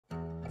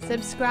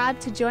Subscribe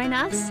to join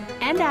us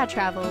and our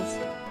travels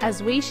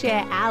as we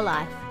share our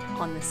life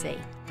on the sea.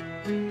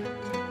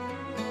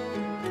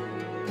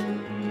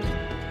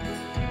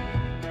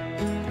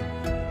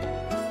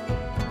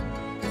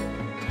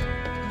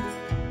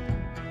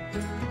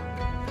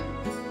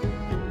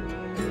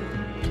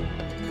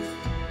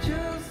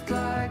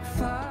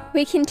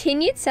 We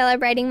continued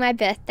celebrating my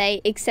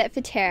birthday except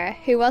for Tara,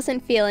 who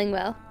wasn't feeling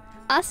well.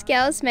 Us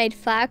girls made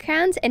flower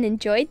crowns and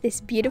enjoyed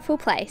this beautiful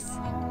place.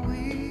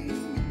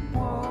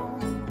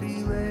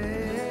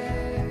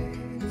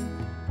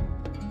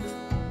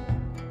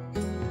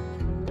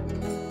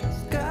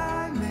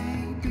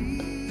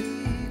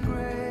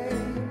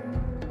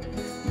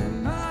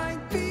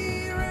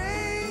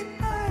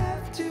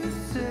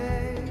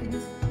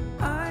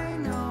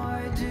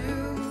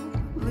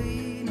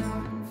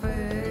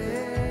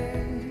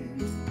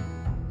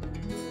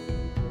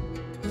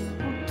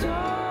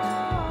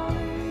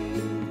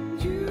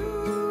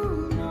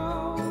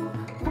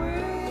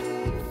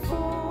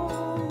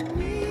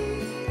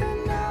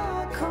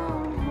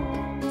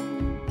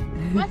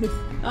 What?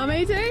 Oh,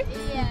 me too?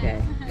 Yeah.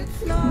 Okay.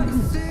 It's not a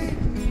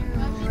simulation.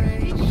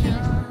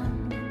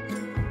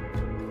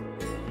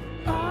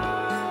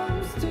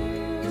 I'm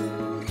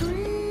still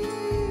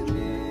dreaming.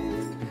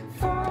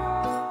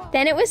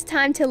 Then it was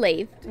time to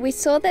leave. We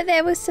saw that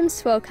there was some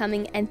swell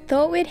coming and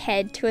thought we'd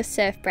head to a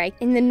surf break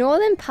in the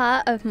northern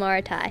part of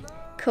Morotai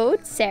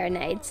called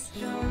Serenades.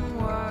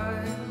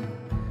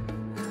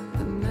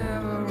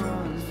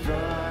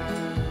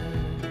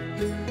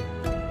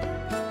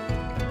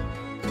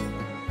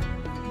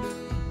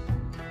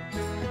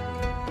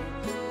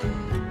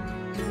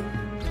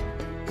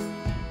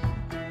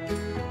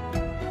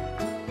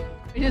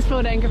 We just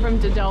pulled anchor from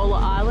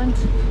Dodola Island.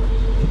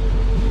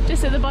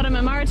 Just at the bottom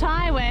of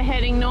Morotai, we're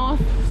heading north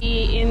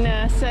in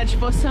the search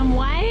for some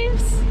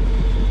waves.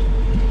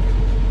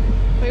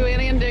 We were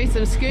going to do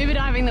some scuba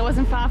diving that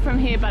wasn't far from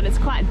here, but it's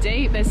quite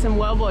deep. There's some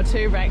World War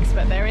II wrecks,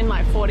 but they're in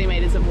like 40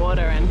 metres of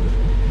water, and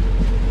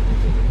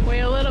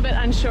we're a little bit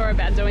unsure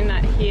about doing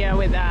that here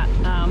with that,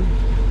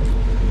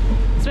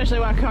 especially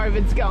while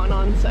COVID's going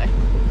on, so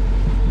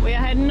we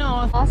are heading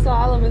north. Last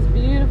island was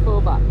beautiful,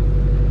 but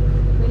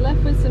we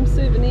left with some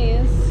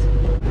souvenirs.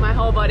 My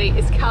whole body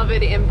is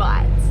covered in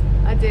bites.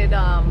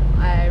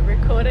 I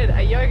recorded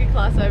a yoga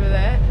class over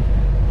there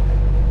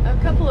a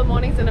couple of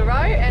mornings in a row,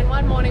 and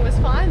one morning was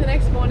fine, the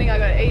next morning I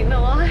got eaten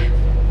alive.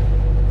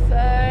 So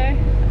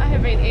I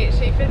have been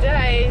itchy for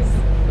days.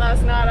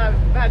 Last night I've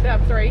had to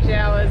have 3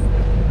 showers.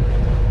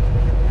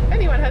 If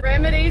anyone has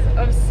remedies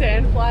of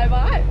sandfly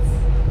bites,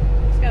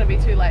 it's going to be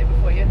too late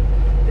before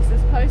this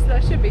is posted. I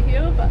should be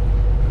healed, but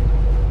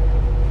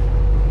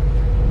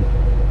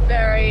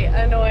very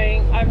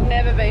annoying. I've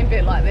never been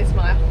bit like this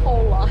my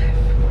whole life.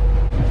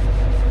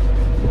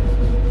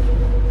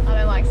 I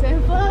don't like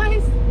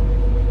sandflies.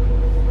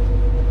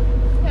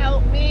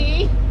 Help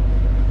me.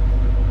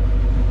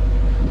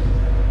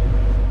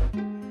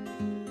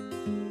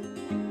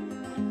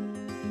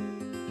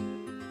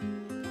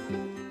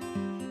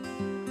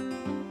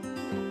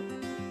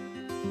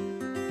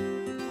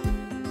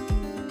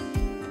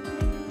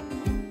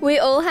 We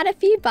all had a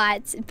few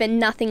bites, but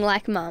nothing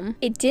like Mum.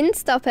 It didn't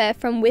stop her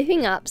from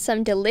whipping up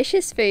some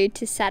delicious food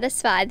to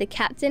satisfy the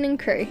captain and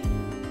crew.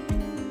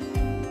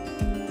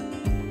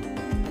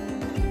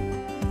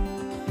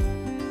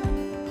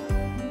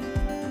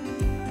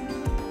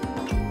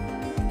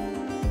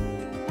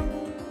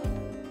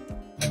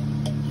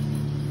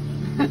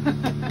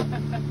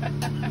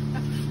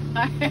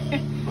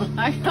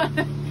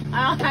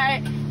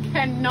 I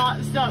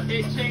cannot stop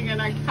itching,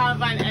 and I can't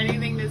find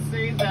anything to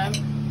soothe them.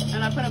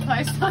 And I put a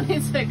post on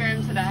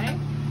Instagram today,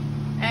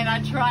 and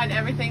I tried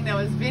everything. There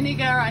was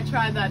vinegar, I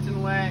tried, that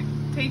didn't work.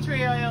 Tea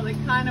tree oil, it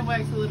kind of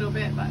works a little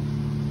bit, but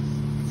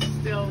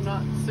still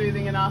not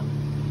soothing enough.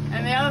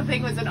 And the other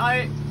thing was an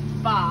oat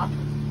bath.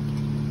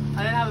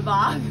 I don't have a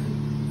bath,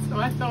 so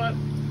I thought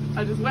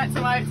I'd just wet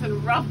some oats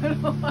and rub it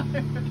all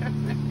over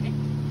me.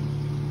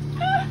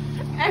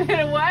 And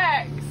it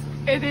works.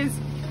 It is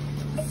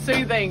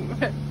soothing.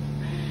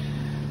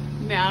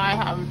 Now I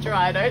have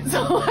dried oats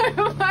all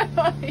over my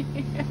body,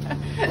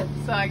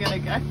 so I'm gonna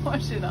go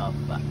wash it off.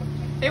 But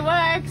it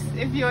works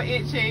if you're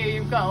itchy,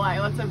 you've got like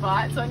lots of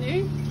bites on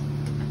you.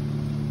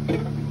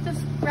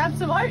 Just grab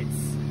some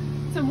oats,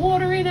 some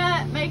water in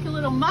it, make a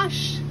little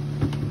mush,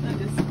 and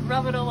just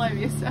rub it all over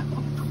yourself.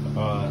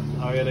 Alright,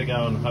 I gotta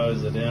go and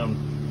hose it down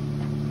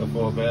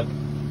before bed.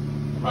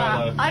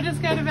 Wow, I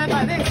just go to bed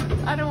like this.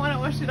 I don't want to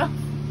wash it off.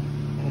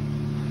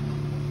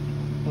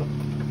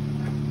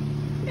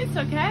 It's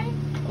okay.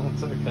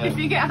 It's okay. If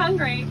you get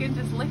hungry, you can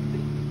just lick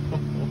it.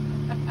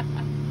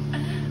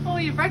 All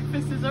your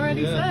breakfast is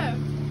already served.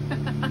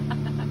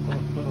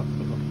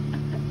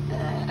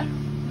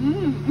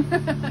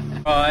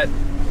 Right,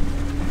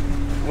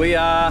 we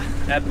are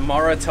at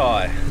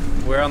Morotai.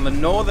 We're on the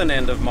northern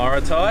end of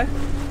Morotai,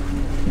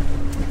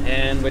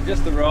 and we're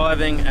just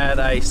arriving at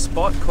a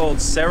spot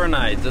called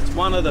Serenades. It's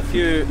one of the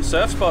few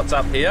surf spots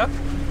up here.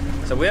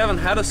 So we haven't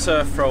had a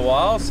surf for a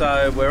while,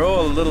 so we're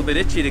all a little bit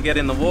itchy to get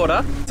in the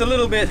water. It's a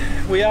little bit,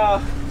 we are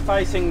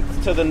facing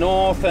to the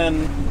north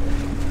and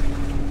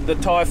the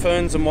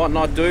typhoons and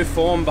whatnot do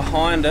form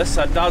behind us,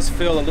 so it does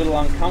feel a little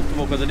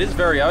uncomfortable because it is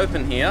very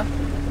open here,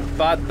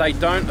 but they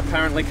don't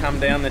apparently come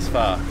down this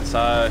far,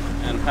 so,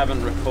 and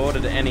haven't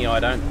recorded any, I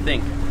don't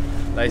think.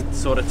 They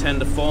sort of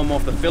tend to form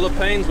off the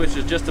Philippines, which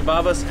is just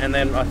above us, and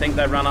then I think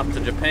they run up to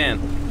Japan.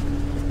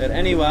 But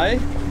anyway,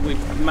 we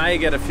may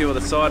get a few of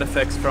the side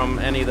effects from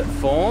any that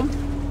form,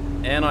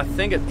 and I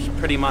think it's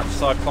pretty much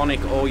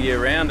cyclonic all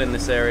year round in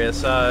this area,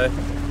 so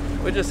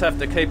we just have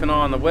to keep an eye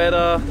on the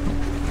weather,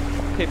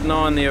 keep an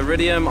eye on the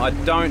iridium. I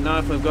don't know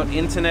if we've got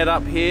internet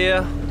up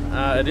here.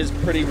 It is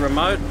pretty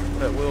remote,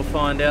 but we'll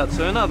find out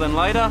sooner than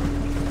later.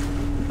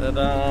 But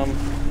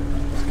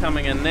it's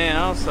coming in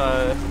now,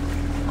 so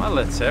I'll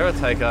let Sarah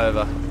take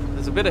over.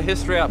 There's a bit of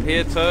history up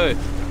here too.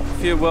 A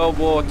few World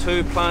War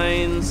II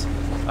planes.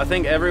 I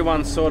think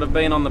everyone's sort of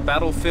been on the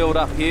battlefield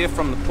up here,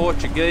 from the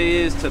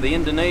Portuguese to the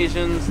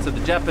Indonesians to the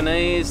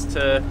Japanese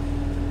to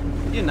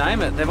you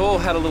name it. They've all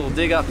had a little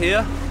dig up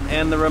here,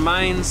 and the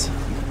remains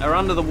are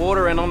under the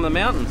water and on the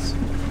mountains.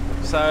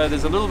 So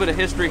there's a little bit of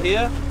history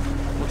here.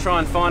 We'll try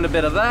and find a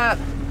bit of that.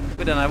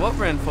 We don't know what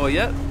we're in for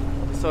yet.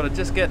 We're sort of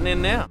just getting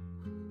in now.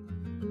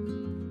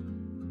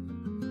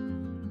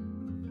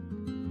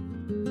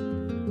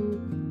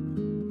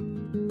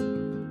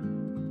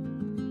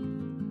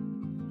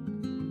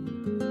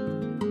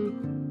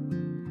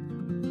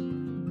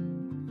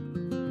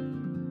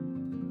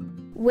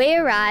 We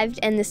arrived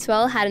and the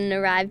swell hadn't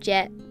arrived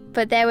yet,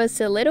 but there was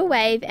a little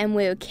wave and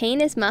we were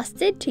keen as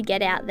mustard to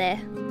get out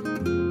there.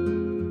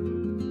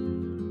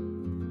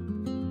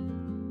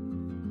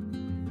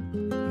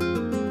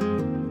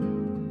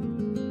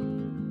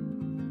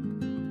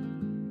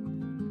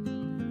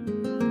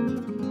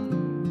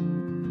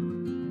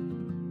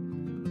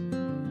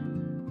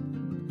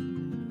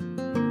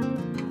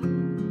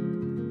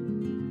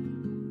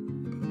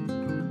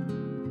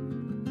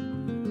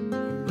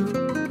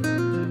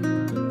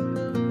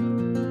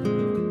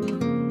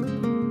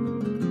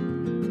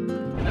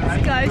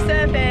 Go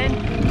surfing.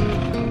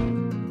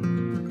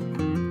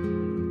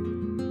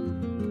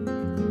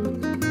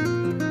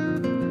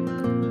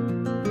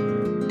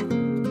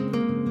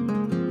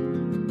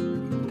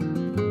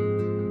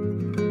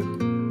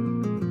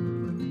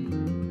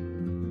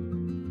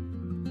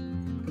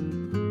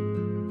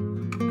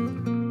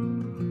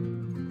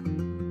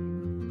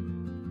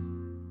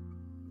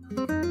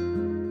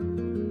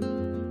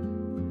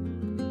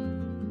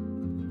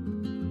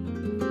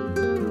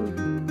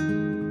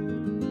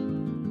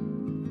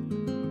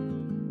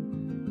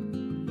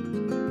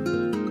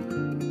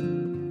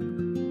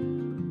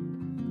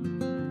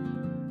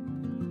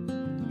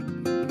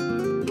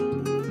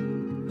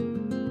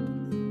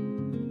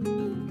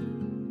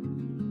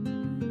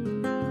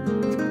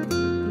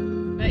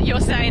 You're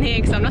staying here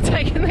because I'm not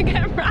taking the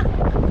camera.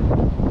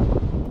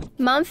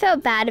 Mum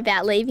felt bad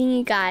about leaving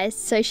you guys,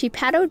 so she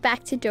paddled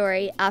back to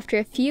Dory after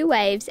a few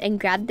waves and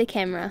grabbed the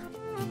camera.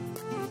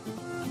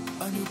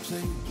 A new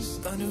place,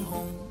 a new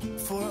home.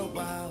 For a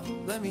while,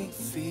 let me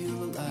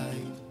feel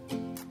alive.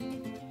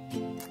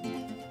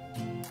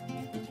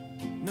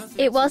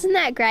 It wasn't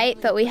that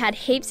great, but we had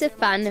heaps of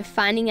fun of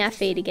finding our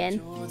feet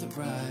again. You're the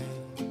bride.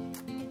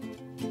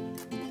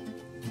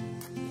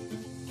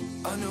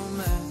 A new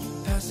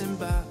man passing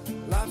by.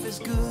 Life is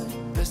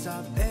good, best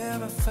I've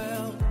ever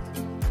felt.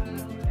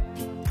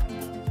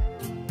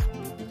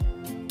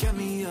 Get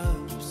me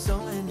up,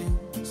 somewhere new,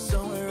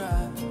 somewhere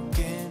I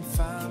can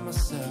find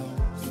myself.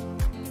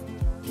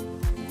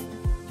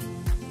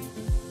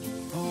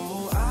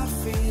 Oh, I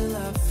feel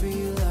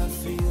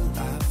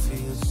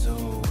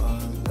so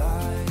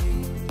alive.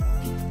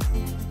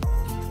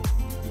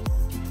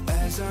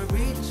 As I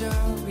reach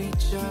out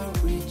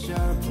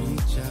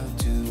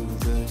to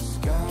the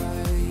sky.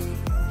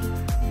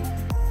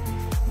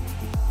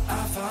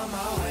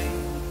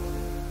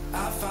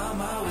 I found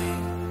my way.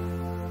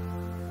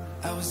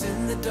 I was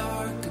in the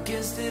dark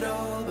against it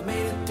all, but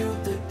made it through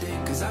the day.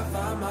 Cause I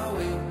found my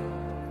way.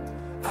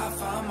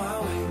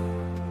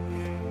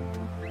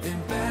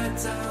 In bad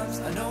times,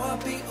 I know I'll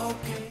be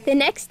okay. The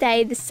next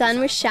day the sun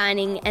was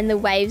shining and the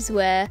waves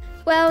were,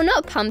 well,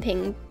 not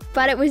pumping,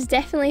 but it was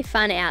definitely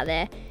fun out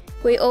there.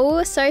 We all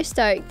were so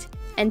stoked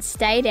and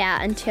stayed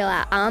out until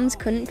our arms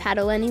couldn't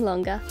paddle any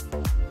longer.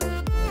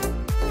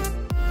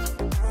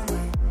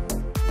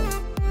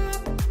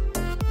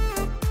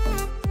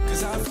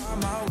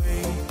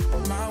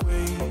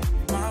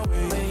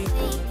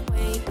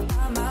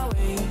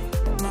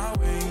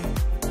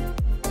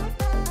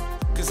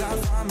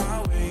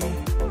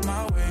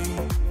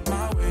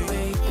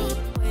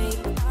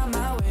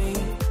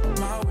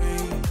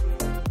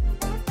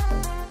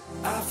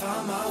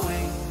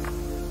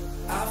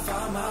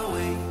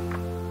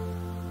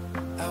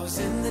 I was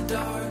in the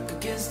dark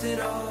against it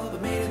all,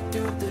 but made it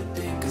through the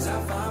day. Cause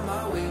I found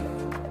my way.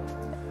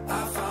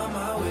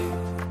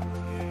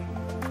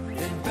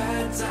 In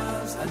bad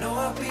times, I know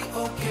I'll be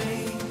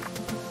okay.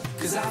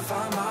 Cause I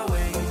found my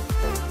way.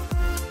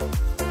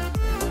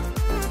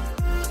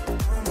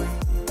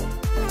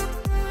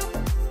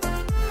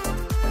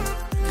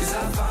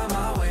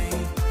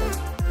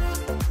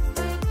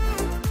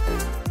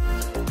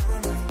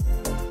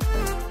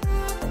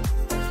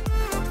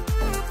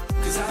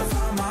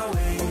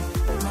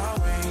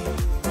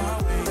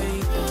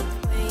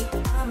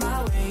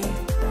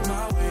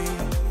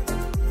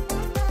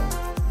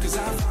 'cause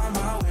I found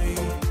my way,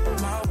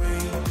 my way,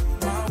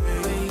 my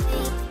way,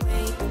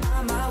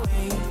 on my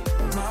way,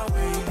 my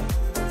way.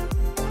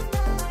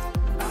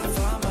 I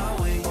found my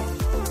way,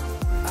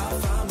 I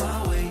found my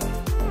way.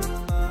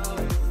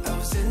 I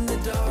was in the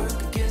dark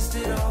against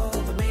it all,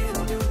 but made it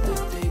through the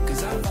day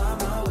 'cause I found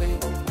my way,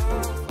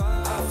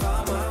 I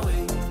found my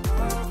way.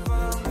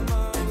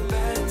 In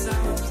bad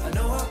times, I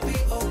know I'll be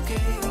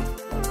okay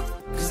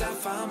 'cause I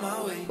found my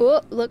way.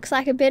 Oh, looks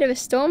like a bit of a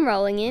storm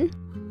rolling in.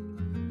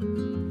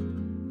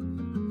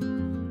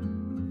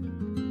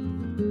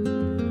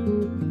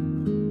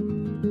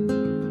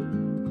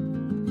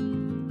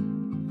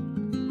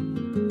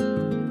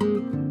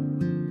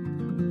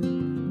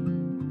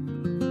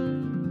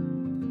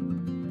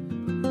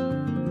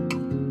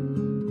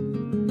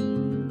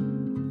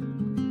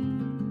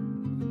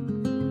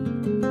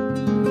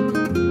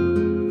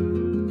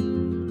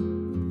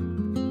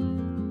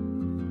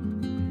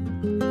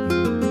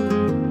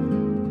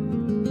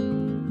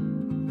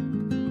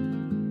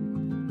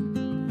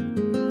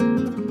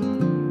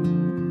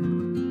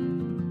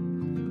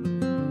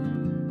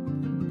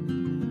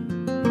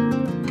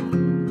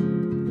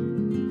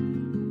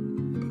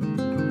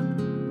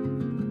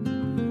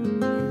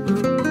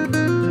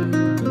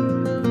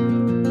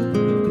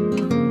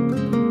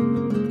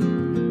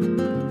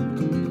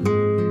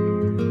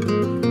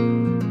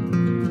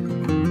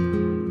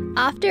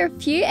 After a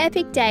few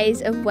epic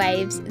days of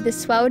waves, the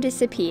swell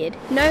disappeared.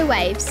 No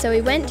waves, so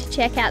we went to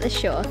check out the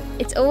shore.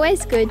 It's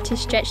always good to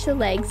stretch the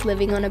legs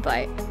living on a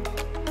boat.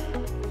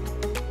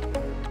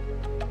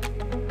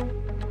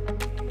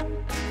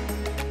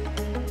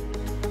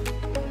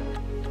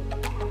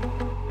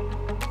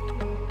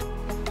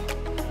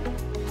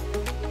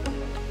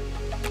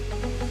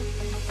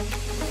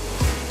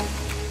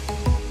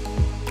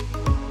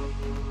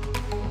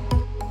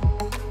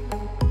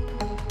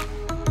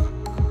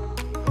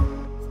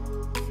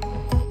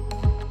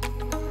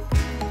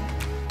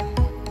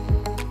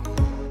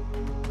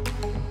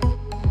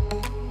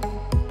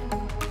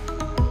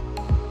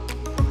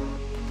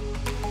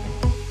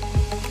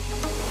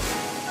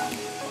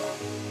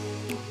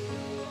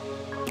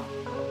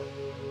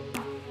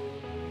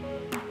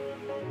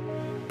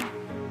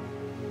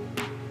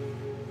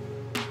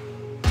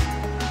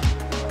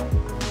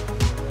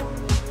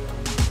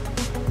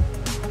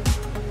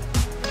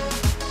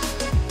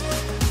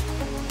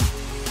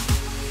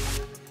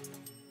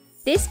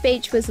 This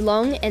beach was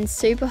long and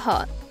super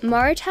hot.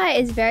 Morotai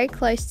is very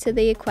close to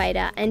the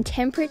equator and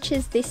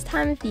temperatures this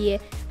time of year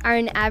are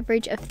an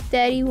average of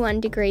 31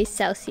 degrees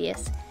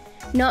Celsius.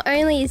 Not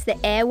only is the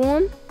air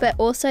warm, but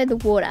also the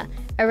water,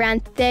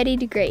 around 30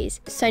 degrees,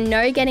 so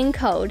no getting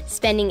cold,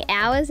 spending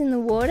hours in the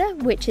water,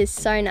 which is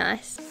so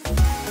nice.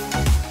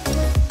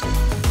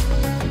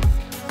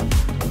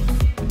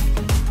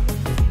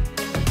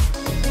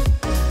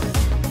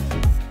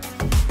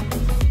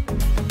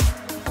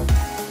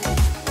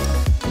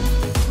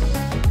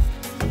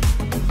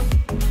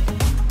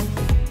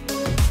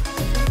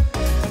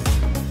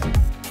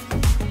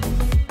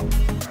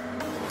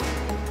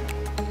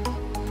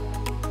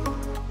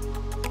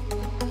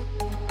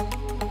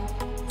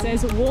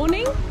 There's a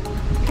warning,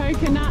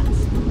 coconut.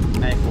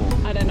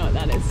 Maple. I don't know what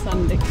that is.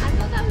 Sunday. I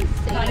thought that was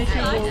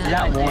Is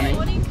that warning?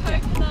 Warning,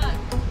 coconut.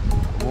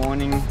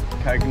 Warning,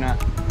 coconut.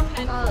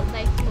 Oh,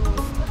 they fall.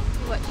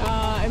 What?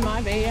 It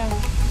might be, yeah.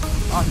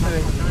 Oh,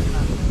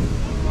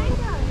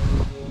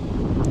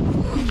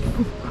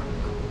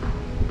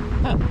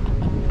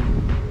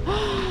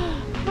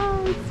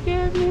 Oh, it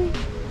scared me.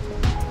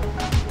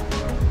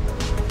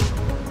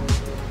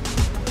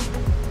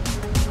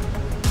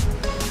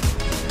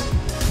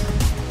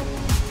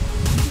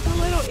 It's a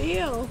little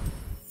eel.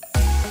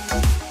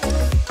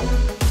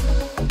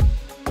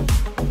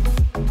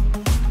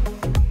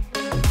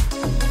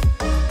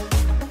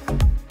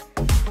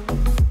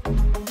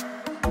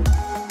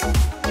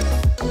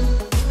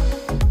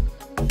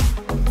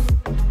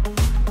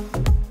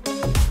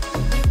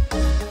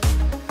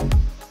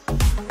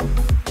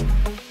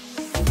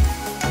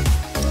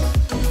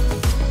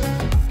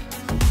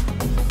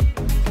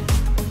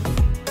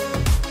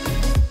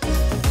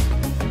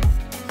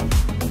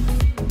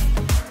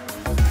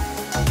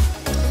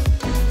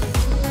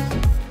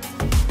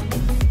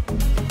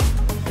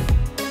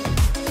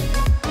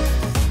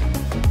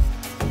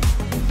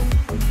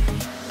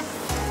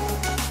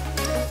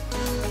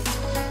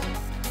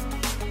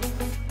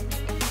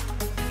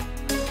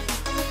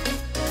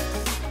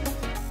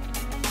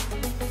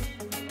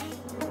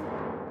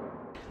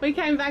 We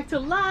came back to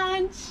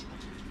lunch.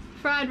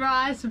 Fried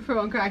rice and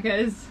prawn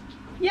crackers.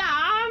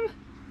 Yum!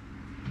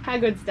 How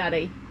good's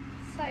Daddy?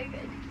 So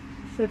good.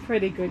 He's a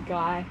pretty good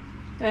guy.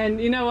 And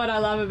you know what I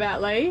love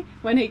about Lee?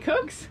 When he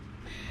cooks,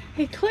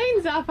 he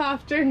cleans up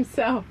after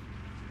himself,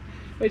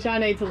 which I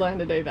need to learn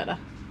to do better.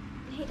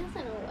 He doesn't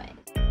always.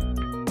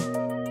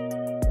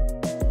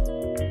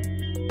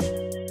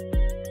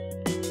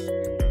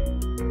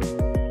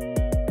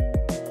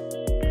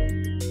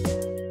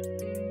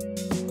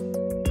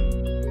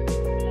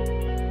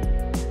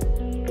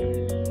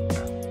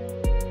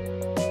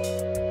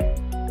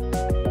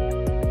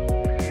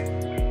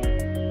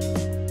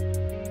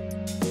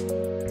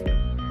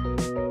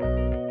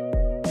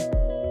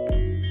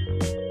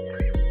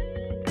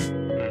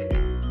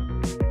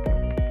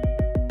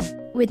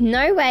 With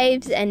no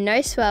waves and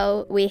no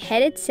swell, we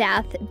headed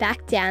south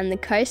back down the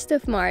coast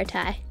of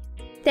Morotai.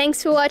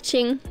 Thanks for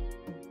watching.